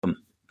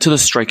to the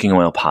Striking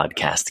Oil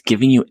podcast,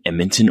 giving you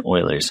Edmonton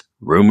Oilers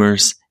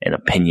rumors and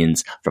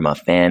opinions from a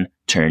fan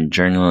turned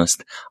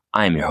journalist.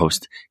 I am your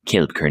host,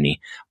 Caleb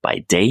Kearney. By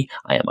day,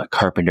 I am a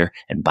carpenter,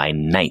 and by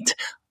night,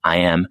 I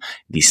am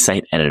the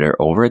site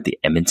editor over at the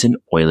Edmonton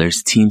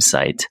Oilers team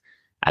site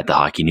at the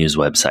Hockey News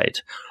website.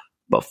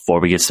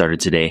 Before we get started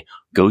today,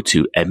 go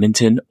to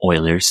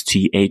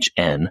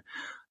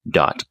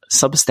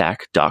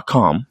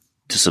edmontonoilersthn.substack.com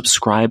to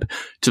subscribe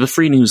to the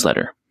free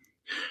newsletter.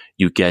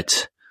 You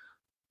get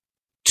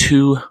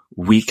 2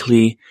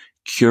 weekly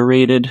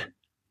curated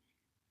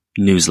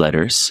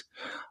newsletters.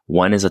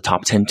 One is a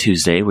Top 10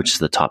 Tuesday, which is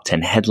the top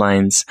 10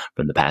 headlines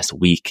from the past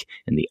week,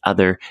 and the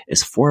other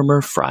is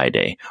Former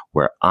Friday,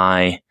 where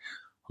I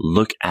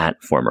look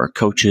at former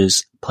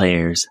coaches,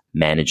 players,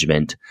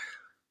 management,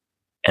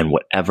 and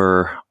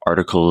whatever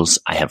articles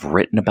I have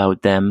written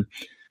about them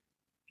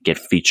get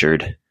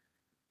featured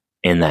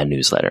in that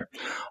newsletter.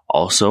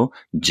 Also,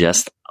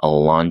 just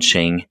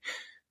launching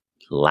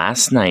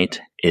last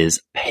night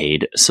is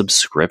paid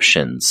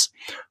subscriptions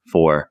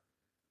for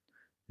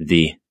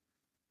the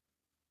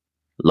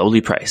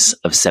lowly price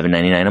of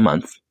 $7.99 a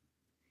month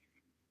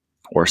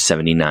or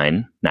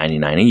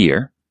 $79.99 a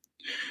year.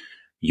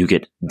 You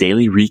get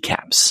daily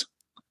recaps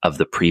of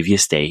the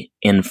previous day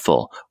in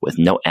full with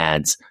no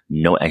ads,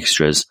 no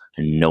extras,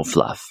 and no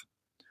fluff.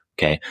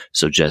 Okay,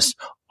 so just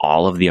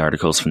all of the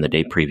articles from the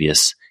day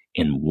previous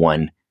in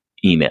one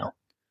email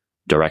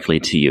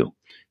directly to you.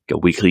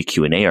 Get weekly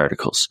Q&A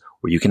articles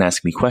where you can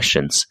ask me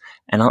questions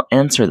and I'll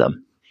answer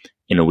them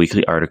in a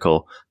weekly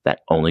article that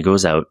only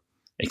goes out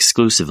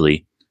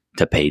exclusively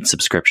to paid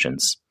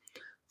subscriptions.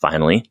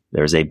 Finally,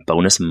 there's a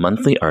bonus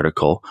monthly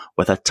article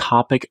with a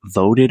topic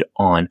voted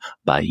on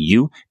by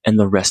you and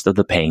the rest of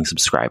the paying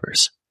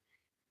subscribers.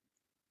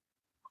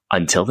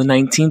 Until the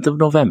 19th of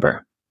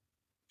November,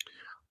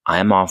 I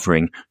am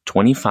offering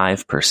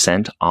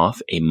 25%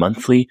 off a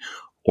monthly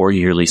or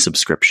yearly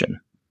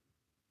subscription.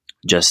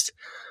 Just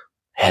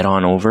head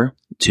on over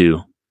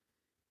to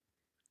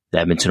the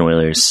Edmonton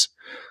Oilers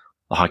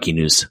Hockey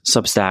News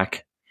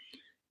Substack.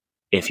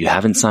 If you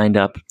haven't signed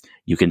up,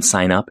 you can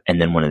sign up, and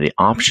then one of the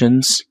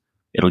options,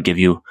 it'll give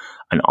you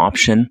an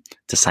option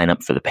to sign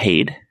up for the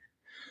paid,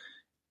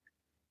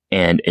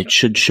 and it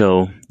should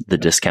show the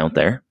discount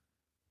there.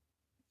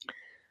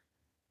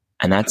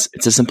 And it's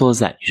as simple as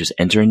that. You just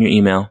enter in your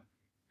email.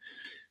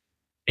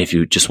 If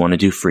you just want to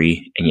do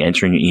free and you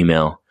enter in your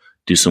email,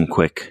 do some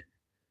quick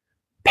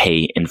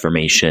pay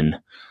information,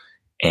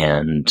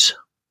 and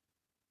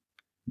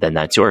then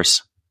that's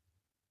yours.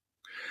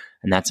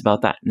 And that's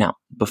about that. Now,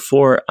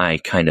 before I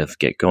kind of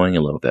get going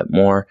a little bit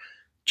more,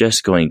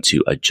 just going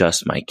to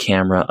adjust my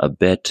camera a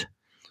bit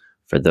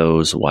for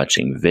those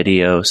watching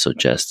video. So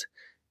just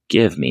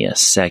give me a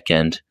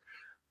second.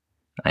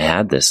 I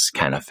had this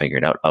kind of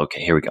figured out.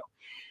 Okay, here we go.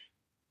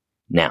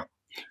 Now,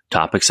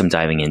 topics I'm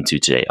diving into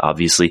today.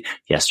 Obviously,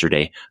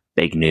 yesterday,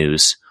 big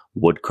news.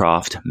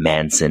 Woodcroft,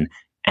 Manson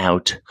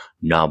out,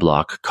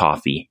 Knoblauch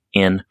Coffee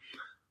in.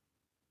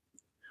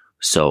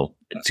 So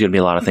it's going to be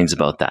a lot of things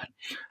about that.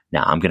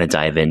 Now, I'm going to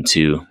dive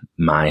into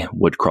my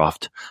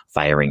Woodcroft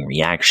firing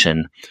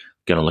reaction,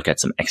 going to look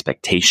at some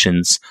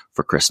expectations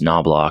for Kris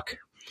Knoblauch,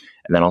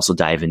 and then also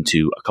dive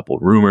into a couple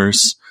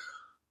rumors,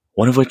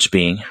 one of which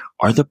being,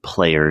 are the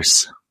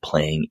players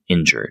playing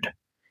injured?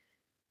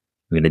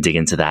 I'm going to dig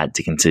into that,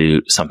 dig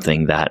into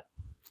something that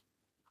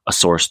a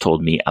source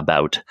told me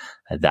about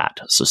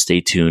that. So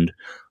stay tuned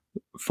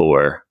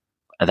for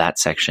that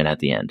section at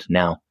the end.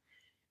 Now,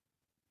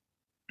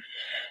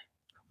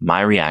 my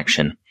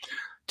reaction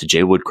to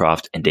Jay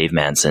Woodcroft and Dave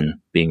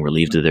Manson being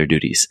relieved of their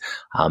duties.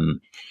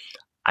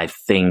 I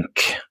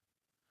think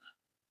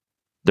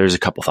there's a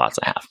couple thoughts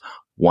I have.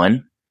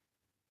 One,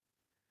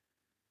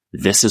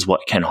 this is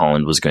what Ken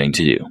Holland was going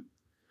to do.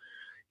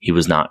 He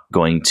was not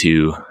going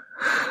to...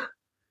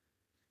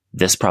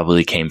 This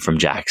probably came from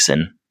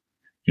Jackson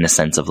in a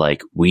sense of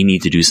like, we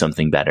need to do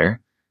something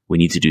better. We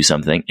need to do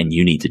something, and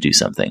you need to do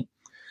something.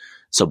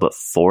 So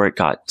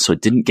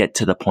it didn't get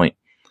to the point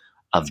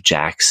of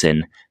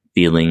Jackson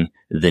feeling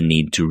the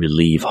need to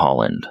relieve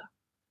Holland,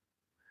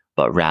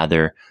 but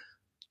rather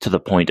to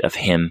the point of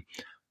him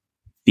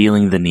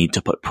feeling the need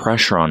to put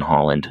pressure on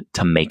Holland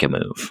to make a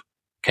move,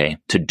 okay,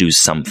 to do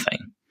something.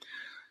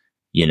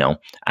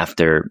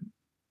 After,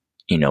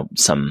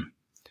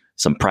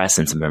 some press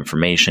and some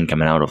information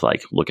coming out of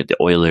like, look at the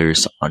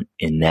Oilers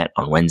in net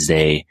on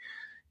Wednesday.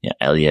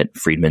 Elliot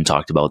Friedman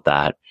talked about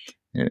that,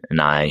 and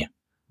I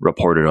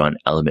reported on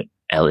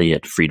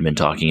Elliot Friedman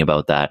talking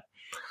about that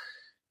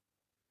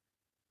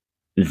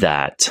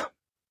the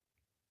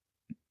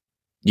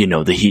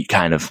Heat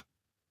kind of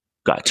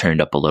got turned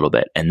up a little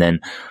bit. And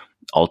then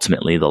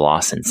ultimately the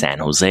loss in San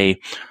Jose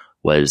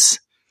was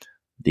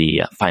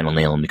the final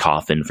nail in the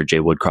coffin for Jay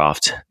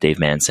Woodcroft, Dave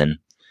Manson.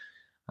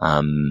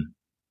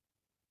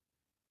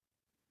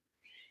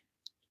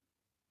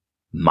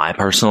 My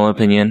personal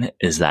opinion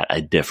is that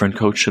a different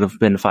coach should have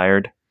been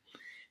fired,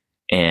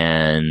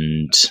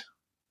 and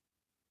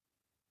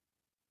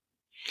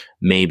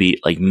maybe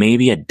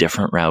a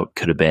different route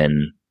could have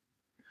been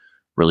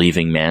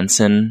relieving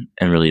Manson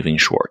and relieving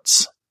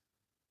Schwartz.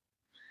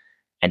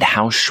 And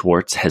how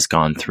Schwartz has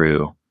gone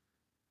through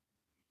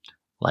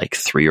like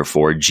 3 or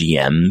 4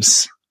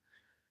 GMs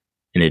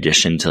in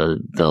addition to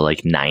the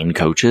like 9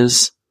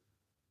 coaches,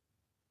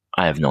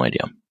 I have no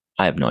idea.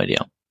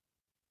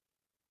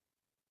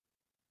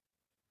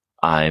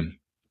 I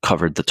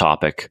covered the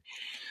topic.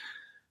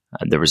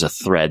 There was a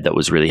thread that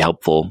was really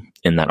helpful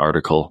in that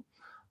article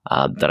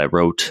that I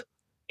wrote.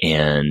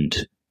 And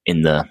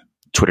in the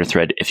Twitter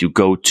thread, if you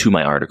go to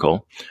my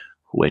article,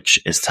 which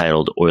is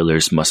titled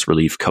Oilers Must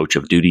Relieve Coach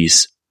of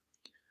Duties,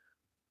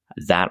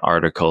 that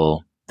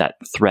article, that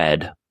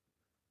thread,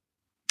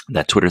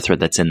 that Twitter thread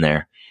that's in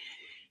there,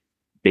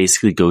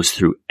 basically goes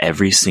through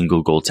every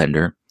single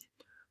goaltender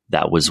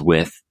that was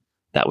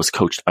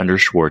coached under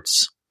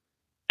Schwartz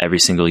every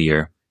single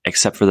year,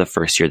 except for the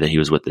first year that he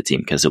was with the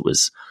team, because it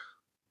was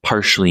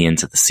partially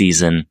into the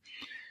season,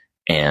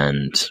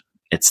 and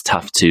it's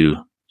tough to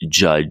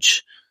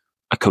judge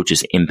a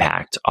coach's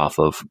impact off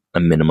of a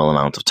minimal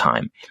amount of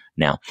time.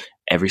 Now,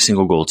 every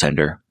single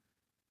goaltender,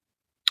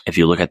 if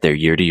you look at their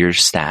year-to-year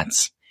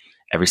stats,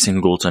 every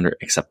single goaltender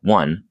except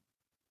one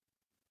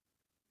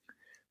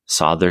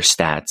saw their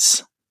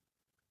stats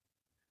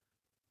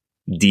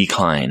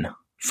decline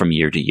from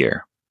year to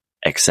year,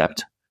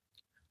 except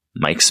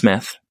Mike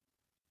Smith,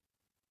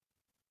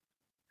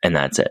 and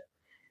that's it.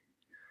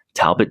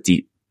 Talbot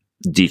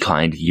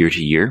declined year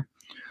to year,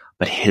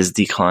 but his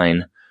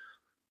decline,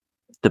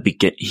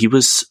 he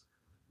was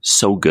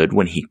so good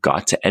when he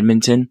got to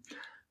Edmonton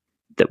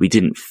that we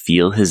didn't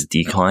feel his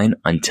decline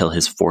until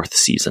his 4th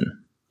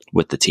season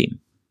with the team.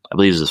 I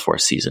believe it was his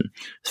 4th season.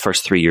 His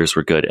first 3 years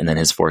were good, and then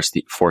his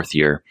 4th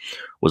year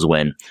was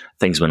when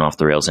things went off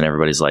the rails, and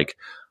everybody's like,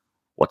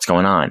 what's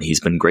going on? He's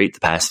been great the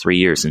past 3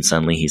 years, and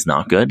suddenly he's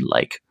not good?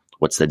 Like,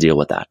 what's the deal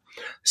with that?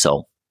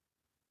 So,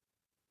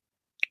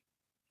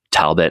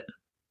 Talbot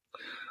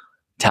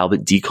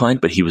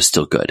declined, but he was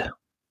still good.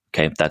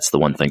 Okay, that's the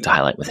one thing to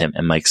highlight with him.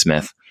 And Mike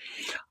Smith,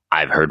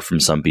 I've heard from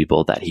some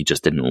people that he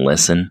just didn't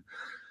listen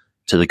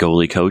to the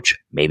goalie coach.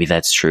 Maybe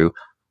that's true.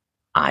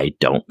 I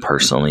don't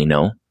personally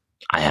know.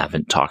 I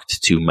haven't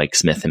talked to Mike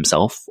Smith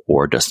himself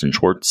or Dustin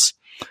Schwartz.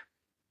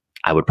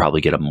 I would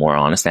probably get a more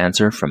honest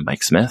answer from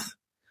Mike Smith,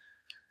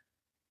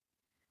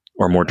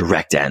 or a more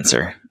direct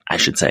answer, I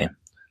should say.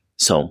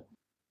 So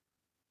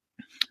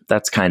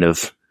that's kind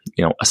of,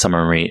 a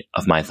summary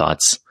of my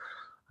thoughts.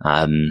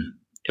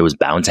 It was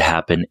bound to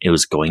happen. It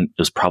was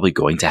probably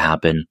going to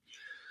happen.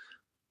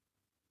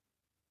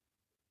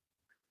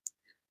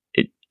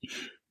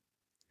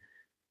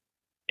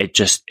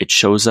 It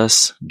shows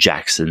us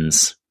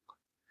Jackson's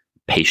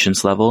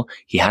patience level.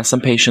 He has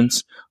some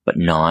patience, but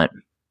not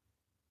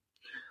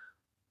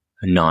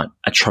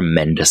a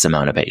tremendous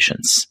amount of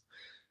patience.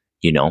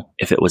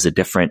 If it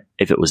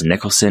was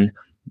Nicholson,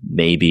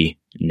 maybe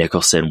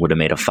Nicholson would have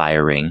made a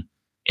firing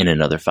in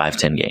another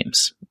 5-10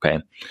 games. Okay.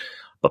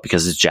 But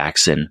because it's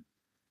Jackson,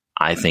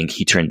 I think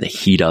he turned the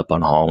heat up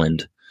on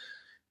Holland.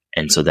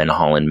 And so then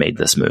Holland made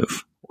this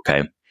move.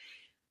 Okay.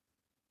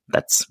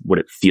 That's what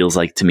it feels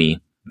like to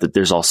me. That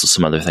there's also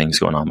some other things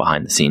going on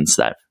behind the scenes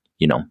that,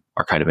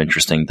 are kind of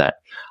interesting that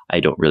I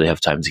don't really have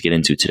time to get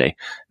into today.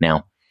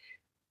 Now,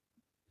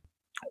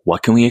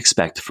 what can we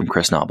expect from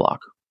Kris Knoblauch?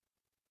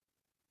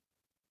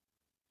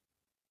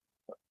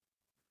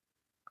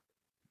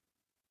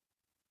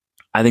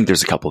 I think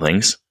there's a couple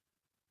things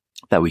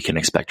that we can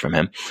expect from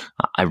him.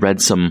 I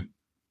read some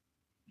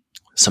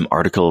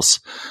articles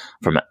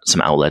from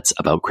some outlets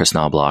about Kris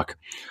Knoblauch.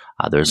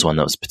 There's one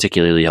that was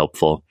particularly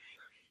helpful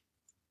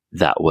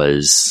that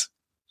was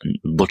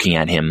looking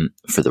at him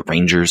for the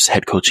Rangers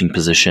head coaching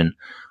position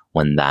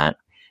when that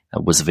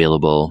was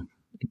available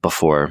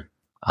before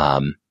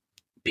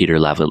Peter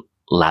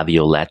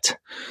Laviolette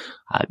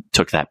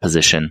took that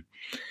position.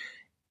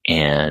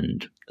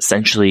 And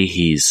essentially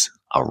he's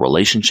a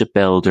relationship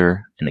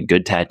builder and a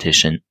good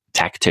tactician.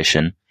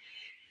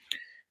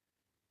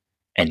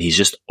 And he's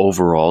just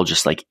overall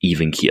just like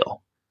even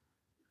keel,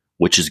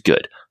 which is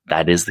good.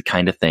 That is the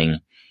kind of thing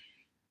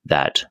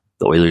that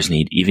the Oilers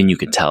need. Even you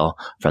could tell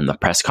from the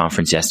press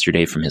conference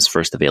yesterday, from his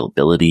first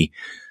availability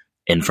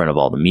in front of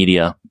all the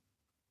media,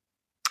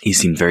 he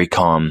seemed very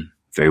calm,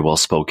 very well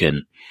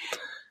spoken.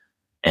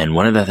 And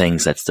one of the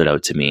things that stood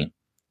out to me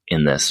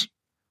in this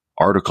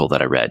article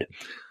that I read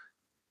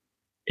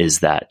is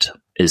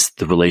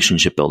the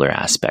relationship builder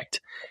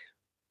aspect.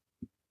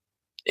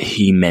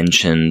 He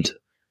mentioned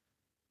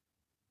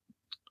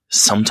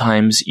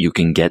sometimes you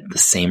can get the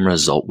same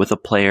result with a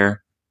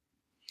player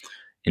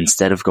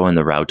instead of going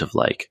the route of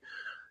like,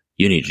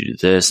 you need to do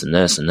this and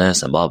this and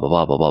this and blah, blah,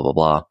 blah, blah, blah, blah,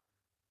 blah.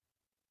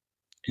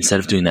 Instead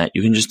of doing that,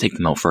 you can just take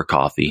them out for a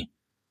coffee,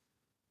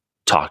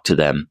 talk to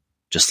them,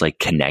 just like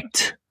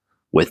connect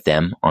with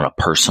them on a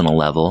personal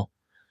level.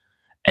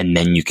 And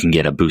then you can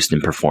get a boost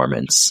in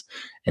performance.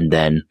 And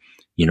then,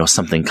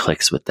 something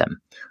clicks with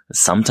them.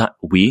 Sometimes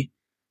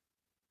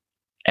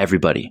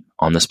everybody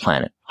on this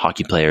planet,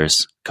 hockey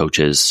players,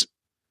 coaches,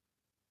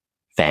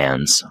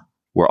 fans,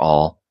 we're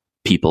all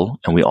people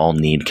and we all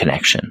need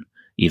connection.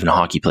 Even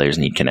hockey players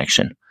need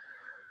connection.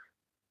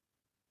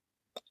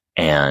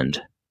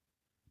 And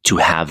to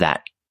have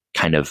that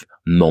kind of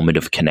moment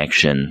of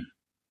connection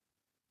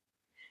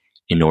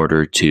in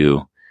order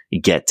to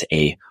get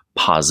a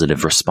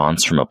positive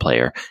response from a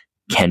player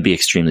can be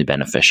extremely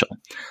beneficial,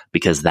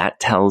 because that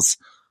tells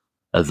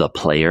the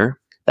player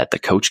that the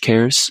coach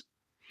cares,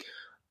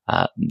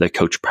 the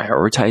coach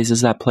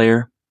prioritizes that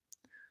player,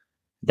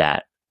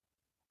 that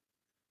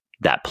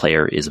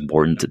player is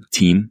important to the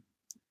team,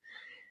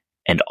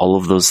 and all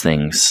of those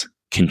things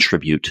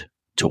contribute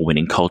to a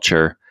winning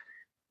culture,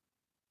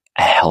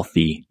 a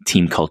healthy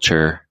team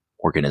culture,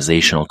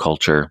 organizational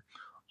culture,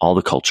 all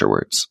the culture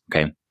words.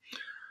 Okay.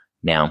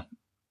 Now,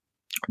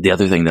 the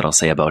other thing that I'll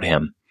say about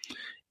him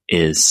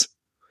is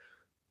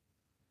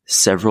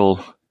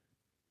several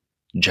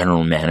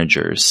general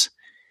managers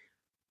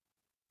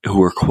who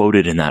were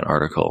quoted in that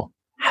article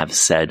have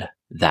said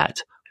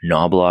that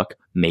Knoblauch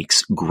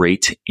makes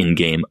great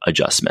in-game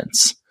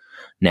adjustments.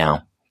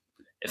 Now,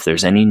 if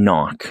there's any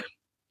knock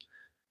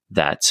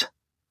that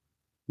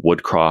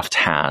Woodcroft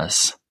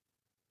has,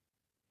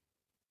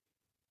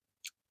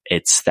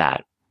 it's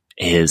that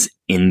his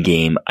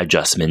in-game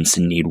adjustments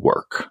need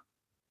work.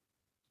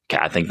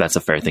 Okay, I think that's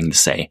a fair thing to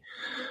say.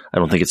 I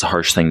don't think it's a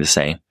harsh thing to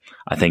say.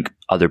 I think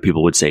other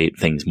people would say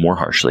things more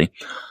harshly.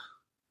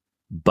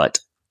 But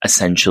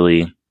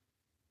essentially,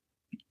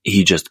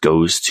 he just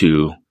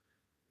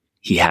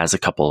he has a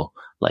couple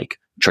like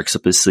tricks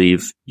up his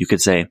sleeve, you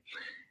could say,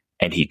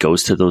 and he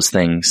goes to those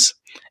things.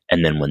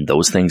 And then when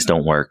those things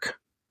don't work,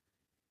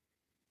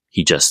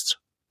 he just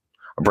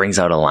brings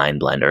out a line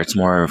blender. It's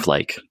more of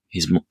like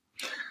he's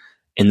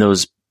in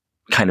those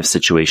kind of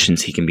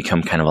situations, he can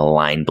become kind of a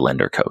line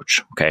blender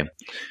coach. Okay.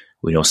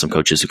 We know some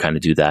coaches who kind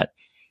of do that.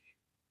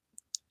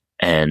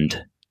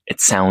 And it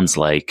sounds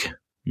like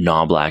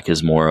Knoblauch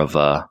is more of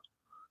a,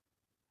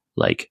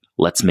 like,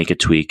 let's make a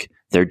tweak.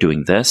 They're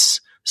doing this,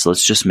 so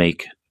let's just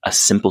make a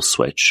simple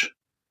switch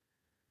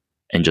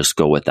and just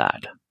go with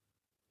that.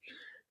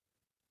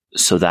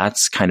 So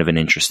that's kind of an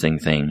interesting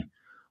thing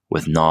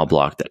with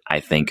Knoblauch that I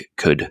think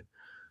could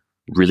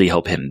really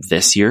help him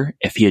this year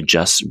if he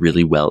adjusts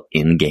really well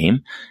in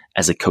game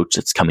as a coach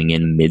that's coming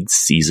in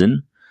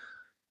mid-season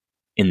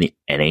in the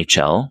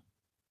NHL.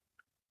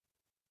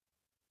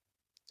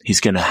 He's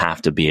going to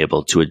have to be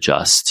able to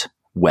adjust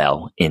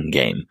well in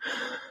game,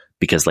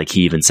 because like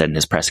he even said in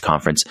his press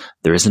conference,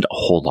 there isn't a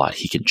whole lot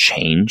he can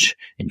change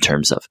in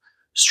terms of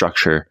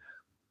structure,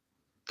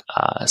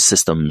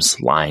 systems,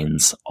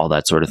 lines, all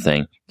that sort of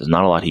thing. There's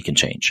not a lot he can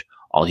change.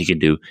 All he can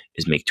do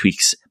is make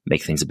tweaks,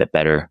 make things a bit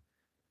better.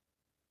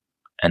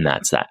 And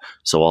that's that.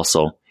 So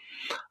also,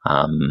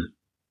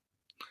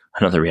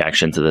 another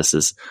reaction to this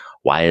is,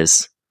 why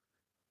is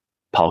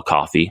Paul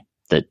Coffey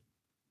the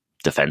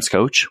defense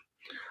coach?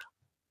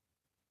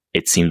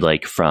 It seemed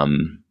like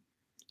from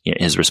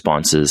his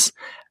responses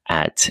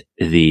at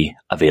the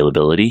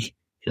availability,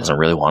 he doesn't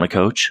really want to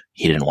coach.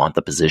 He didn't want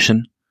the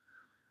position.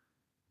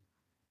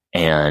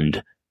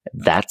 And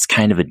that's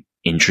kind of an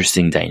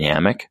interesting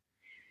dynamic.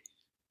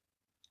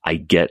 I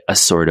get a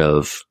sort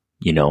of,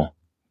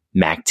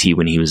 Mac T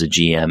when he was a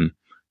GM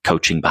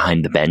coaching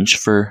behind the bench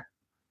for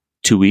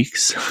 2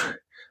 weeks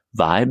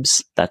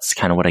vibes. That's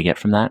kind of what I get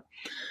from that.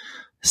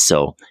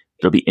 So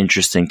it'll be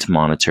interesting to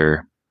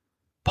monitor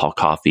Paul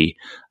Coffey.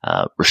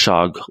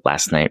 Rashog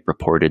last night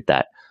reported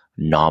that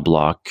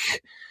Knoblauch,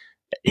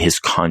 his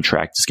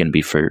contract is going to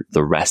be for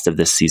the rest of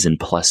this season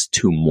plus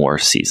 2 more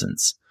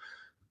seasons.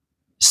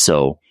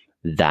 So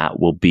that's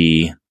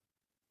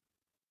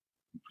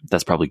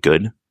probably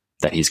good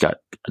that he's got,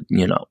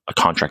 a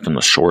contract on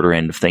the shorter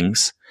end of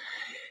things.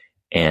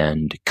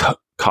 And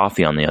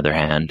Coffey, on the other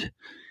hand,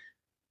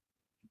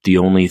 the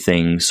only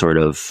thing sort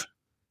of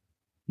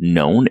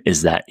known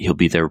is that he'll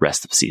be there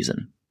rest of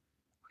season.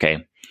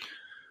 Okay.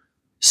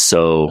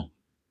 So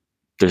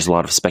there's a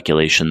lot of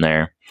speculation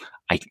there.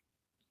 I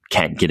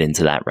can't get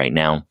into that right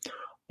now,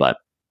 but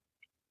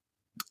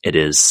it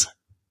is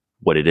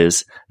what it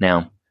is.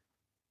 Now,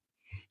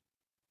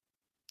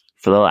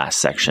 for the last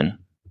section,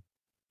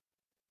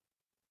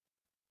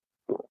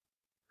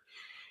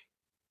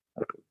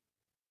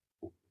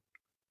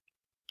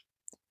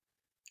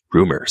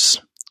 rumors.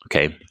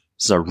 Okay.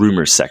 This is our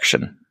rumors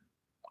section.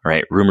 All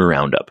right. Rumor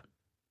roundup.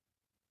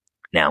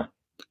 Now,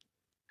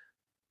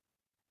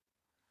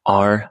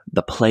 are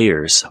the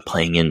players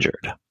playing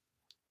injured?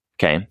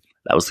 Okay.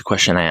 That was the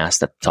question I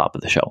asked at the top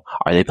of the show.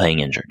 Are they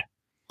playing injured?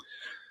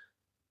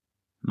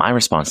 My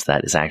response to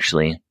that is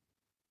actually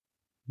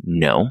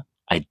no,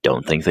 I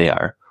don't think they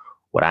are.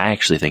 What I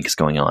actually think is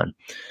going on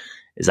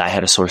is I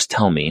had a source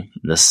tell me,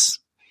 this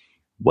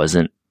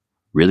wasn't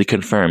really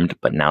confirmed,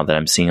 but now that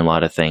I'm seeing a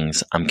lot of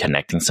things, I'm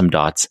connecting some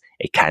dots.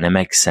 It kind of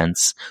makes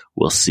sense.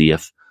 We'll see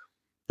if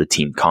the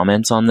team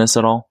comments on this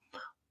at all.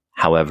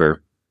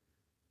 However,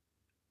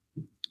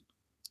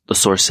 the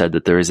source said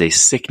that there is a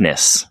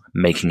sickness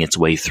making its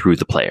way through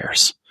the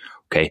players.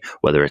 Okay,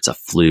 whether it's a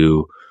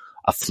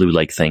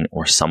flu-like thing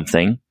or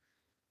something.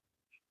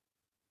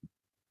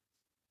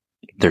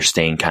 They're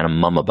staying kind of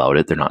mum about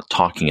it. They're not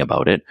talking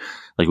about it.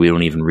 Like, we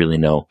don't even really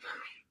know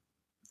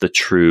the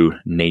true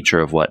nature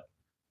of what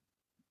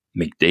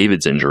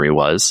McDavid's injury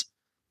was.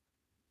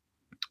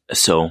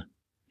 So,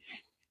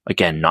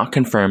 again, not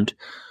confirmed,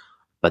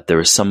 but there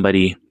was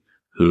somebody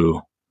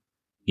who,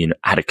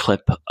 had a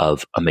clip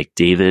of a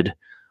McDavid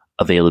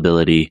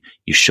availability.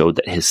 You showed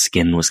that his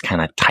skin was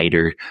kind of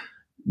tighter,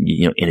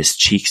 in his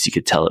cheeks. You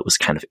could tell it was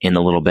kind of in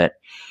a little bit.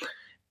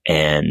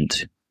 And,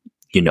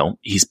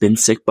 he's been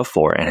sick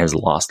before and has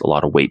lost a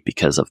lot of weight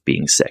because of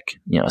being sick,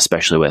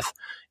 especially with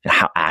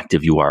how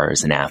active you are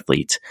as an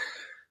athlete.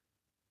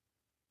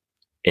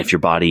 If your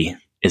body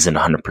isn't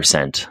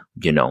 100%,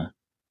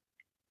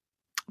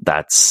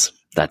 that's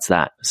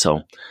that.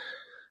 So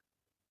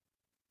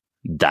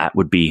that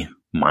would be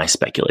my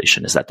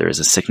speculation, is that there is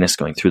a sickness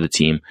going through the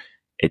team.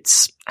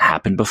 It's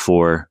happened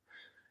before.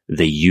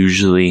 They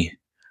usually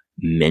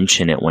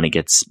mention it when it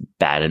gets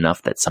bad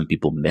enough that some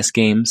people miss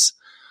games.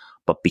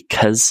 But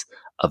because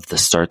of the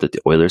start that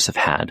the Oilers have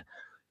had,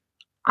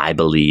 I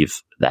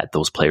believe that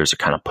those players are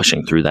kind of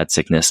pushing through that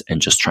sickness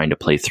and just trying to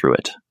play through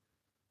it.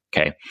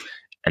 Okay.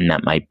 And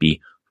that might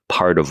be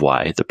part of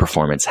why the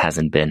performance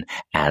hasn't been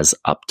as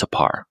up to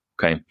par.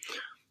 Okay.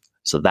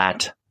 So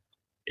that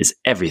is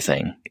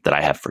everything that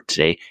I have for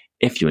today.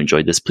 If you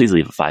enjoyed this, please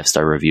leave a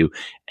 5-star review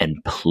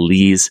and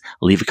please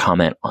leave a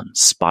comment on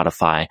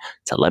Spotify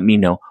to let me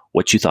know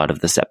what you thought of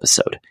this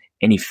episode.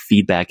 Any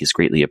feedback is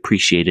greatly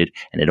appreciated,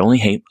 and it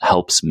only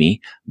helps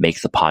me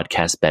make the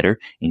podcast better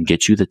and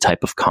get you the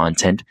type of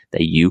content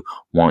that you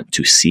want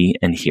to see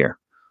and hear.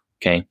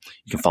 Okay.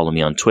 You can follow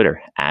me on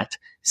Twitter at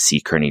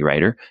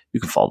 @CKearneyWriter. You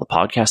can follow the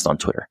podcast on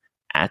Twitter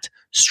at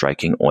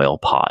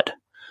StrikingOilPod.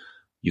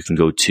 You can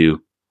go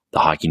to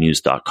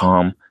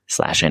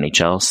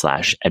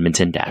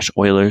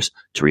thehockeynews.com/NHL/Edmonton-Oilers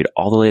to read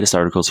all the latest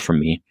articles from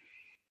me.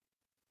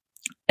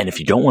 And if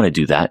you don't want to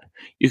do that,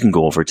 you can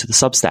go over to the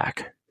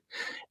Substack,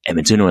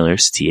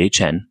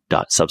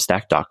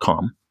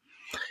 EdmontonOilersTHN.substack.com.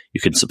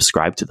 You can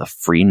subscribe to the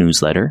free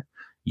newsletter.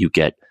 You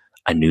get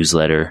a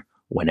newsletter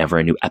whenever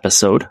a new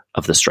episode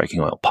of the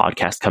Striking Oil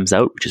podcast comes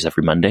out, which is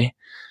every Monday.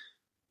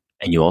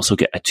 And you also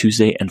get a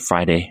Tuesday and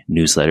Friday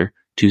newsletter.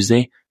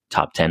 Tuesday,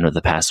 top 10 of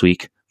the past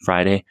week.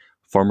 Friday,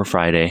 former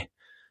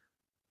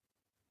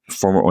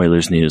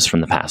Oilers news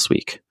from the past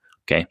week.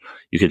 Okay.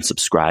 You can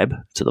subscribe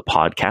to the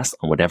podcast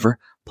on whatever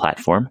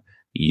platform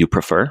you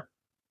prefer.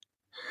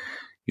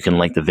 You can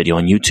like the video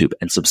on YouTube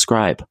and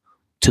subscribe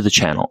to the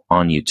channel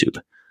on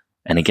YouTube.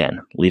 And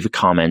again, leave a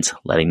comment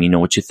letting me know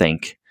what you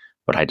think,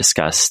 what I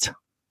discussed,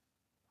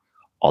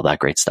 all that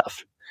great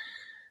stuff.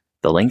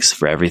 The links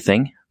for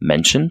everything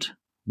mentioned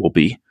will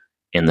be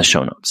in the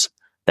show notes.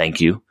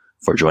 Thank you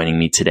for joining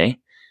me today.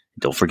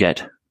 Don't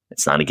forget,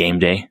 it's not a game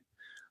day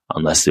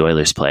unless the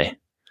Oilers play.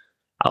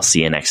 I'll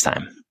see you next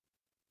time.